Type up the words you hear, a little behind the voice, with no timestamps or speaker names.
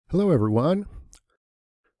Hello everyone.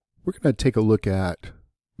 We're going to take a look at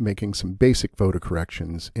making some basic photo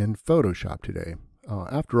corrections in Photoshop today.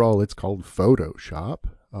 After all, it's called Photoshop.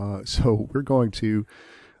 So we're going to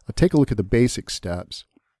take a look at the basic steps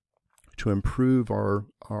to improve our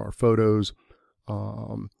photos.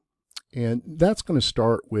 And that's going to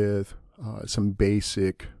start with some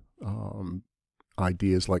basic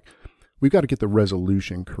ideas, like we've got to get the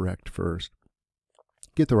resolution correct first,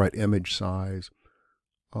 get the right image size.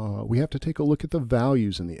 We have to take a look at the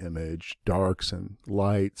values in the image, darks and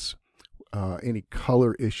lights. Any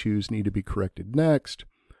color issues need to be corrected next.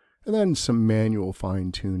 And then some manual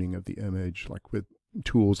fine-tuning of the image, like with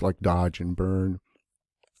tools like dodge and burn,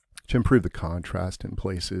 to improve the contrast in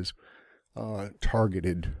places,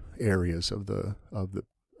 targeted areas of the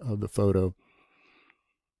photo.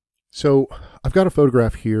 So I've got a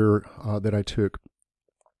photograph here that I took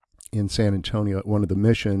in San Antonio at one of the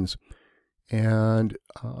missions. And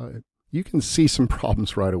you can see some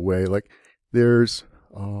problems right away. Like there's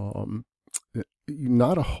not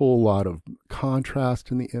a whole lot of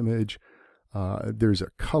contrast in the image. There's a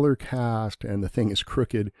color cast and the thing is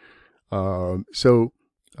crooked. So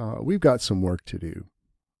we've got some work to do.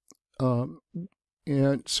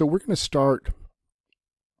 And so we're going to start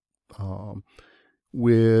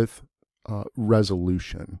with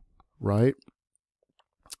resolution, right?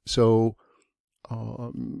 So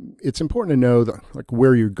it's important to know that, like,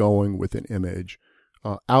 where you're going with an image.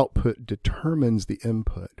 Output determines the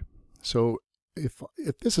input. So if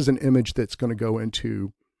this is an image that's going to go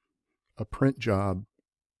into a print job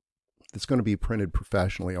that's going to be printed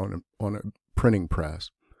professionally on a printing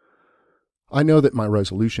press, I know that my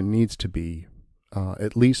resolution needs to be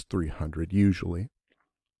at least 300 usually,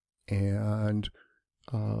 and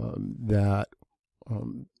that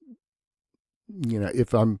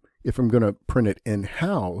if I'm going to print it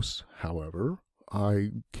in-house, however,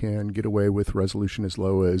 I can get away with resolution as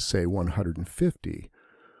low as, say, 150.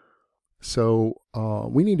 So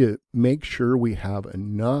we need to make sure we have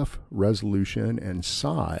enough resolution and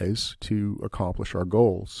size to accomplish our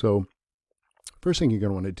goals. So first thing you're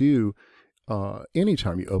going to want to do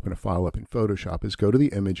anytime you open a file up in Photoshop is go to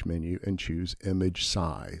the image menu and choose image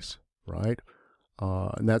size, right?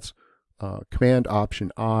 And that's Command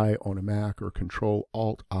Option I on a Mac or Control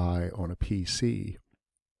Alt I on a PC.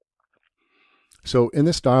 So in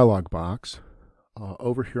this dialog box,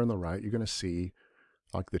 over here on the right, you're going to see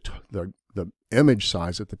like the image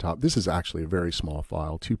size at the top. This is actually a very small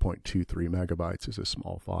file. 2.23 megabytes is a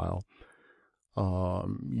small file.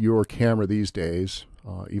 Your camera these days,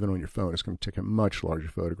 even on your phone, is going to take a much larger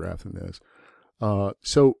photograph than this.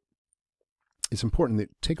 So it's important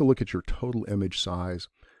that take a look at your total image size,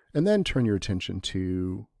 and then turn your attention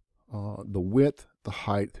to the width, the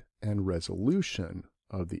height, and resolution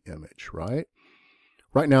of the image, right?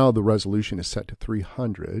 Right now, the resolution is set to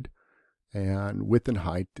 300, and width and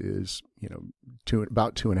height is,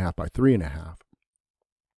 about 2.5 by 3.5.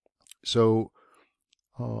 So,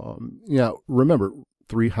 remember,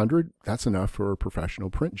 300, that's enough for a professional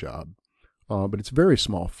print job, but it's a very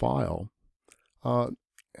small file.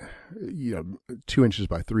 2 inches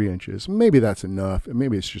by 3 inches, maybe that's enough, and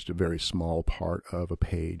maybe it's just a very small part of a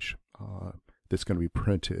page that's going to be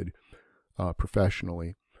printed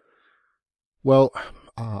professionally. Well,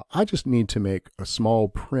 I just need to make a small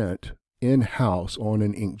print in-house on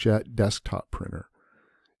an inkjet desktop printer,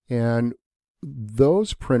 and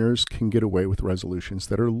those printers can get away with resolutions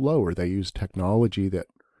that are lower. They use technology that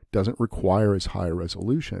doesn't require as high a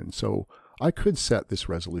resolution. So I could set this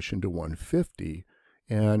resolution to 150,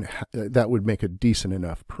 and that would make a decent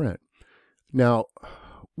enough print. Now,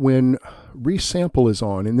 when resample is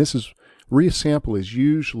on, and resample is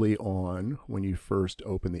usually on when you first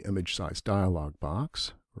open the image size dialog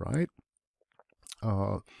box, right?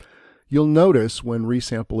 You'll notice when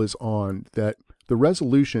resample is on that the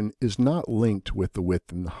resolution is not linked with the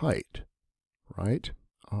width and the height, right?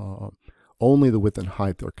 Only the width and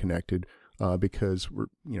height are connected because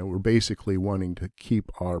we're basically wanting to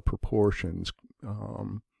keep our proportions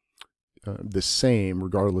the same,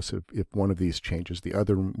 regardless of if one of these changes, the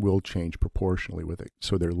other will change proportionally with it,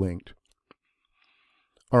 so they're linked.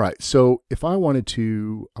 All right, so if I wanted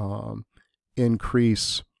to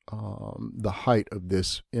increase the height of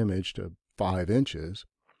this image to 5 inches,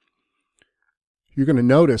 you're going to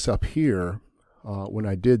notice up here when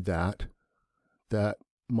I did that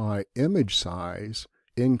my image size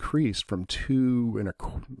increased from 2.25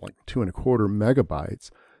 megabytes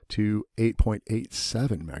to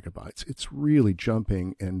 8.87 megabytes. It's really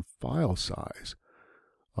jumping in file size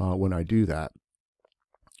when I do that.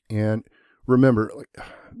 And remember,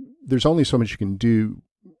 there's only so much you can do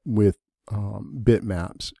with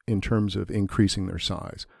bitmaps in terms of increasing their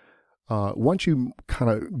size. Once you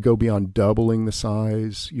kind of go beyond doubling the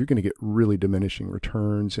size, you're going to get really diminishing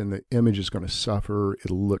returns, and the image is going to suffer.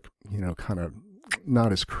 It'll look, kind of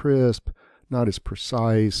not as crisp, not as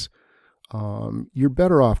precise. You're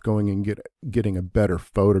better off going and getting a better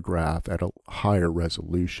photograph at a higher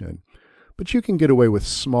resolution. But you can get away with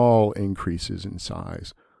small increases in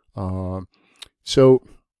size. So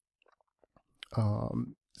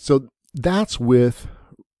that's with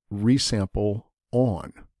resample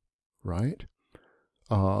on, right?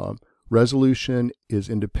 Resolution is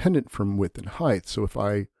independent from width and height. So if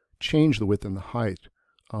I change the width and the height,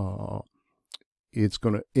 it's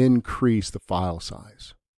going to increase the file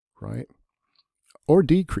size, right? Or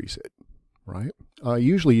decrease it, right?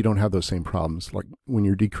 Usually you don't have those same problems. Like when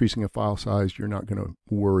you're decreasing a file size, you're not going to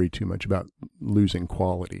worry too much about losing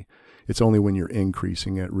quality. It's only when you're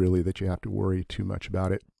increasing it really that you have to worry too much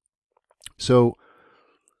about it. So,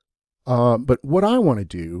 but what I want to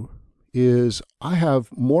do is I have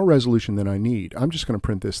more resolution than I need. I'm just going to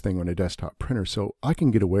print this thing on a desktop printer, so I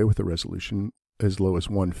can get away with a resolution as low as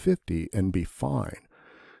 150 and be fine.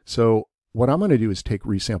 So what I'm going to do is take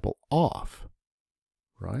resample off,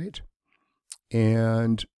 right?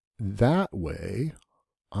 And that way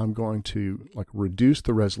I'm going to reduce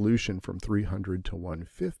the resolution from 300 to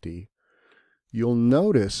 150. You'll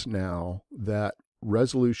notice now that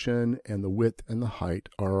resolution and the width and the height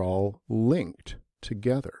are all linked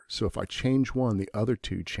together. So if I change one, the other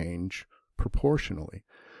two change proportionally.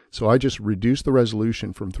 So I just reduced the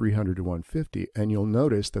resolution from 300 to 150, and you'll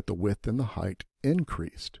notice that the width and the height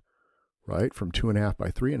increased, right? From 2.5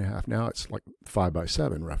 by 3.5, now it's like 5 by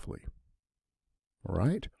 7 roughly. All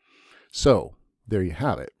right? So there you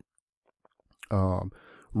have it.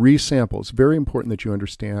 Resample. It's very important that you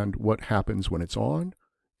understand what happens when it's on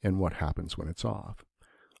and what happens when it's off.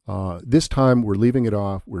 This time we're leaving it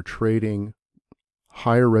off. We're trading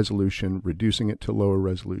higher resolution, reducing it to lower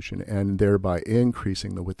resolution, and thereby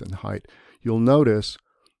increasing the width and height. You'll notice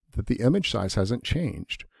that the image size hasn't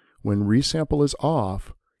changed. When resample is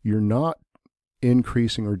off, you're not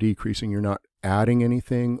increasing or decreasing. You're not adding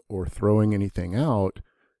anything or throwing anything out.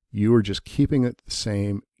 You are just keeping it the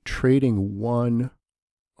same, trading one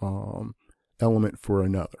element for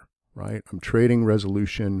another, right? I'm trading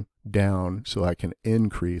resolution down so I can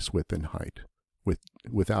increase width and height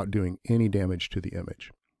without doing any damage to the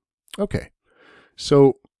image. Okay,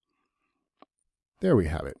 so there we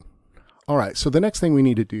have it. All right, so the next thing we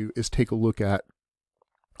need to do is take a look at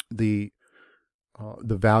the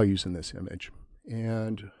values in this image.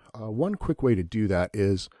 And one quick way to do that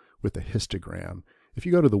is with a histogram. If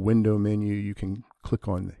you go to the window menu, you can click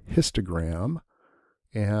on histogram,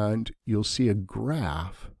 and you'll see a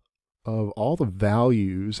graph of all the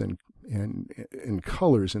values and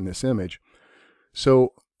colors in this image.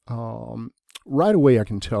 So right away I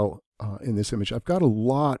can tell in this image I've got a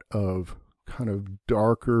lot of kind of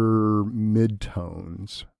darker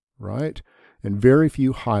midtones, right? And very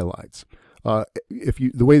few highlights. The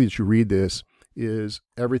way that you read this is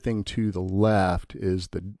everything to the left is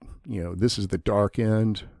this is the dark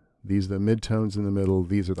end, these are the midtones in the middle,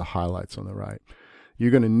 these are the highlights on the right.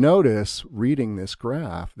 You're going to notice reading this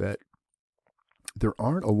graph that there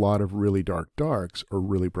aren't a lot of really dark darks or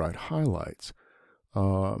really bright highlights.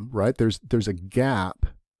 Right? There's a gap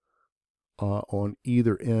on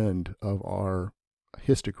either end of our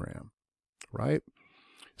histogram, right?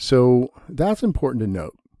 So that's important to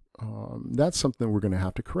note. That's something we're going to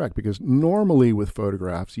have to correct, because normally with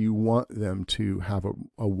photographs you want them to have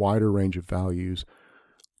a wider range of values,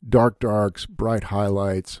 dark darks, bright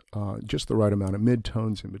highlights, just the right amount of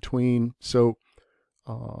midtones in between. So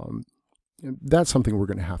that's something we're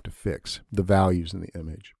going to have to fix, the values in the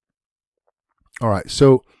image. All right,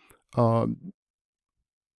 so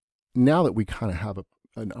now that we kind of have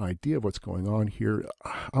an idea of what's going on here,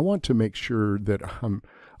 I want to make sure that I'm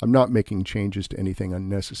not making changes to anything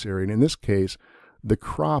unnecessary. And in this case, the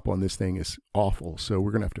crop on this thing is awful, so we're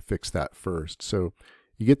going to have to fix that first. So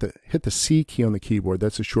you hit the C key on the keyboard.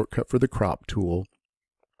 That's a shortcut for the crop tool.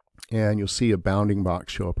 And you'll see a bounding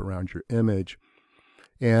box show up around your image.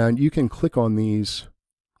 And you can click on these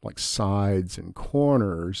like sides and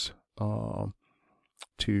corners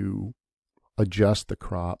to adjust the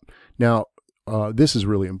crop. Now, this is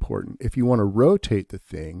really important. If you want to rotate the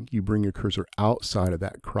thing, you bring your cursor outside of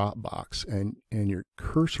that crop box, and your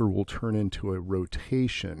cursor will turn into a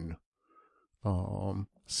rotation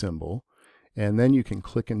symbol. And then you can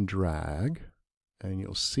click and drag, and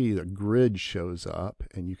you'll see the grid shows up,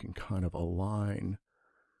 and you can kind of align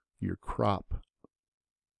your crop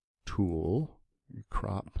tool, your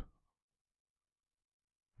crop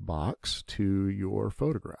box to your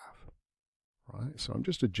photograph, right? So I'm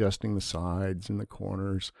just adjusting the sides and the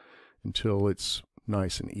corners until it's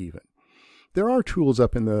nice and even. There are tools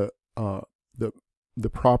up in the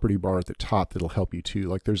property bar at the top that'll help you too.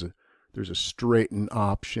 Like there's a straighten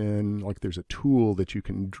option, like there's a tool that you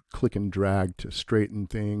can click and drag to straighten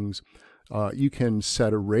things. You can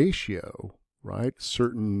set a ratio, right?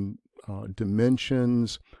 Certain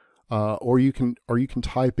dimensions, or you can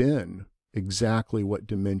type in exactly what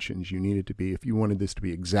dimensions you need it to be. If you wanted this to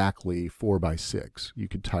be exactly 4:6, you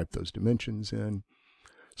could type those dimensions in.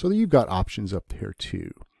 So that you've got options up there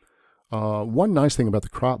too. One nice thing about the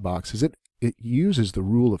crop box is it uses the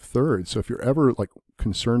rule of thirds. So if you're ever like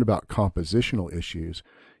concerned about compositional issues,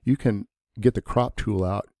 you can get the crop tool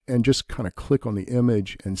out and just kind of click on the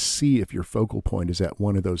image and see if your focal point is at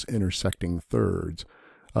one of those intersecting thirds.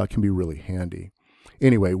 It can be really handy.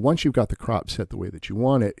 Anyway, once you've got the crop set the way that you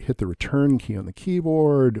want it, hit the return key on the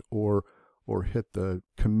keyboard, or hit the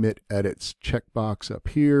commit edits checkbox up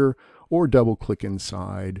here, or double click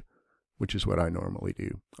inside, which is what I normally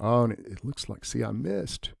do. Oh, and it looks like, see, I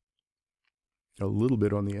missed a little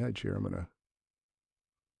bit on the edge here. I'm going to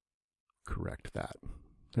correct that.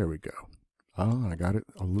 There we go. Oh, and I got it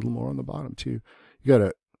a little more on the bottom too.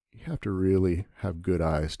 You have to really have good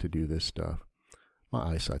eyes to do this stuff.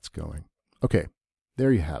 My eyesight's going. Okay,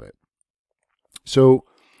 there you have it. So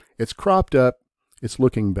it's cropped up, it's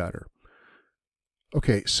looking better.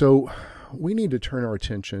 Okay, so we need to turn our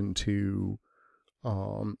attention to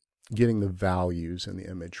getting the values in the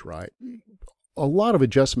image right. A lot of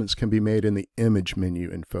adjustments can be made in the image menu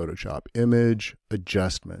in Photoshop, image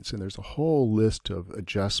adjustments, and there's a whole list of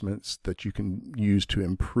adjustments that you can use to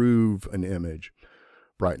improve an image.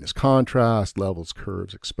 Brightness, contrast, levels,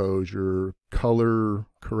 curves, exposure, color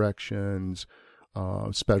corrections,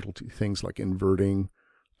 specialty things like inverting,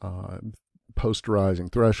 posterizing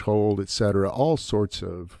threshold, etc. All sorts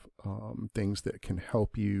of things that can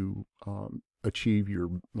help you achieve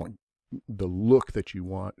the look that you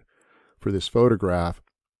want for this photograph.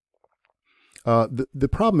 The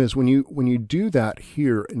problem is when you do that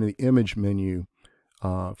here in the image menu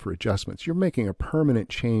for adjustments, you're making a permanent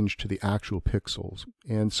change to the actual pixels.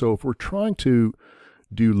 And so if we're trying to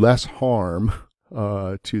do less harm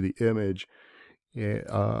to the image,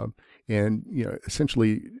 and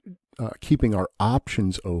essentially keeping our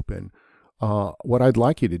options open, what I'd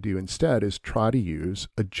like you to do instead is try to use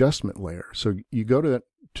adjustment layer. So you go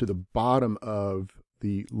to the bottom of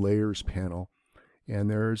the layers panel, and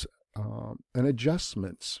there's an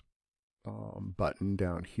adjustments button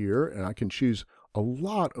down here, and I can choose a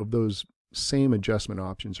lot of those same adjustment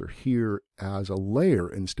options are here as a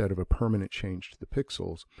layer instead of a permanent change to the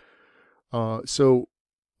pixels. So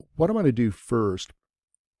what I'm going to do first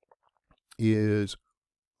is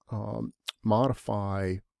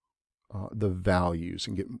modify the values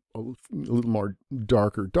and get a little more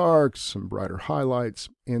darker darks, some brighter highlights.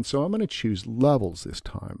 And so I'm going to choose levels this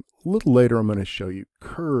time. A little later I'm going to show you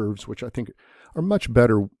curves, which I think are much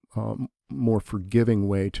better, more forgiving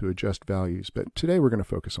way to adjust values. But today we're going to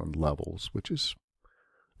focus on levels, which is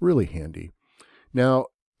really handy. Now,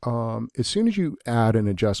 as soon as you add an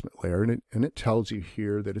adjustment layer, and it tells you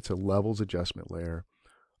here that it's a levels adjustment layer,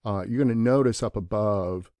 you're going to notice up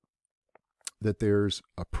above that there's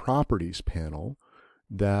a properties panel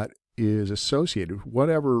that is associated with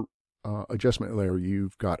whatever adjustment layer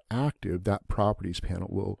you've got active. That properties panel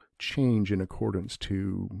will change in accordance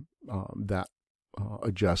to that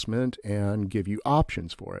adjustment and give you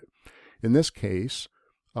options for it. In this case,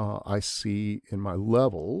 I see in my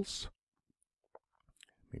levels,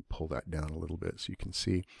 let me pull that down a little bit so you can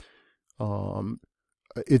see,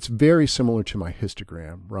 it's very similar to my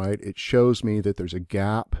histogram, right? It shows me that there's a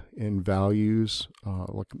gap in values.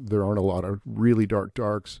 Like there aren't a lot of really dark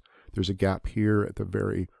darks. There's a gap here at the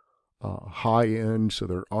very high end, so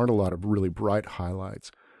there aren't a lot of really bright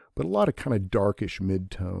highlights, but a lot of kind of darkish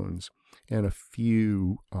midtones and a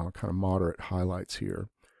few kind of moderate highlights here.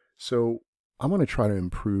 So I'm going to try to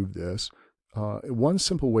improve this. One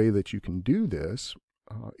simple way that you can do this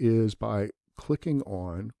is by clicking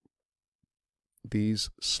on these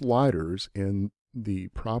sliders in the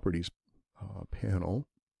properties panel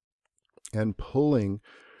and pulling,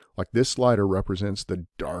 like this slider represents the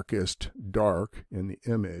darkest dark in the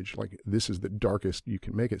image, like this is the darkest you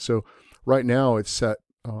can make it. So right now it's set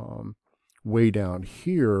way down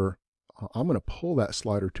here. I'm going to pull that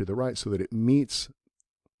slider to the right so that it meets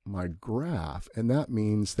my graph, and that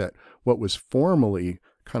means that what was formerly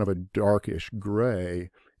kind of a darkish gray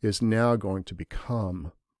is now going to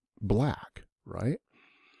become black, right?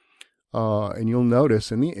 And you'll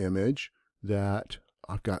notice in the image that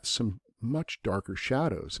I've got some much darker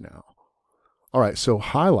shadows now. All right, so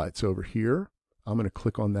highlights over here. I'm going to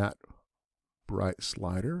click on that bright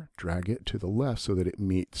slider, drag it to the left so that it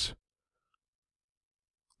meets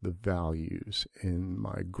the values in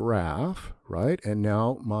my graph, right? And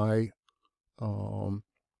now my, I'm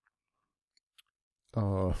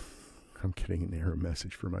getting an error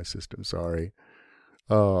message for my system, sorry.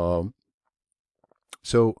 Now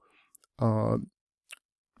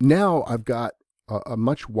I've got a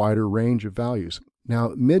much wider range of values. Now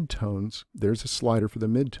midtones, there's a slider for the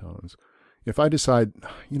midtones. If I decide,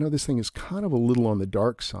 you know, this thing is kind of a little on the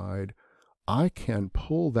dark side, I can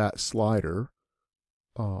pull that slider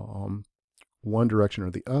one direction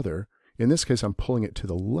or the other. In this case, I'm pulling it to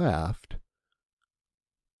the left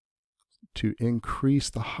to increase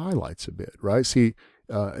the highlights a bit, right? See,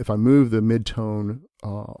 if I move the midtone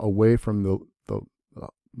away from the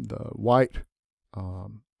white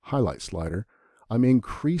highlight slider, I'm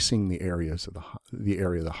increasing the areas of the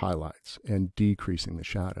area of the highlights and decreasing the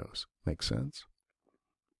shadows. Make sense?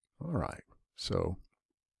 All right, so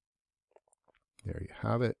there you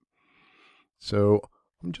have it. So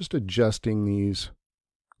I'm just adjusting these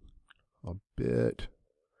a bit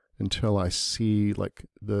until I see like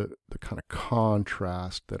the kind of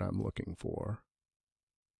contrast that I'm looking for.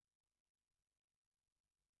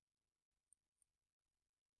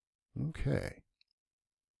 Okay.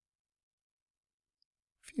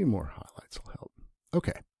 A few more highlights will help.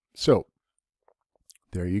 Okay, so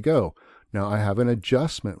there you go. Now I have an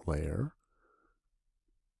adjustment layer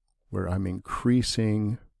where I'm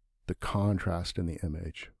increasing the contrast in the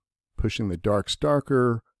image, pushing the darks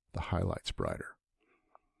darker, the highlights brighter.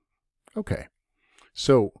 Okay,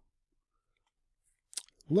 so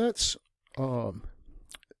let's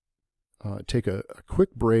take a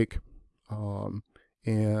quick break,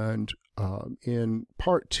 and in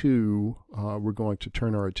part 2, we're going to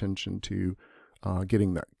turn our attention to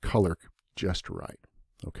getting that color just right.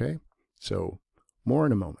 Okay, so more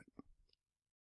in a moment.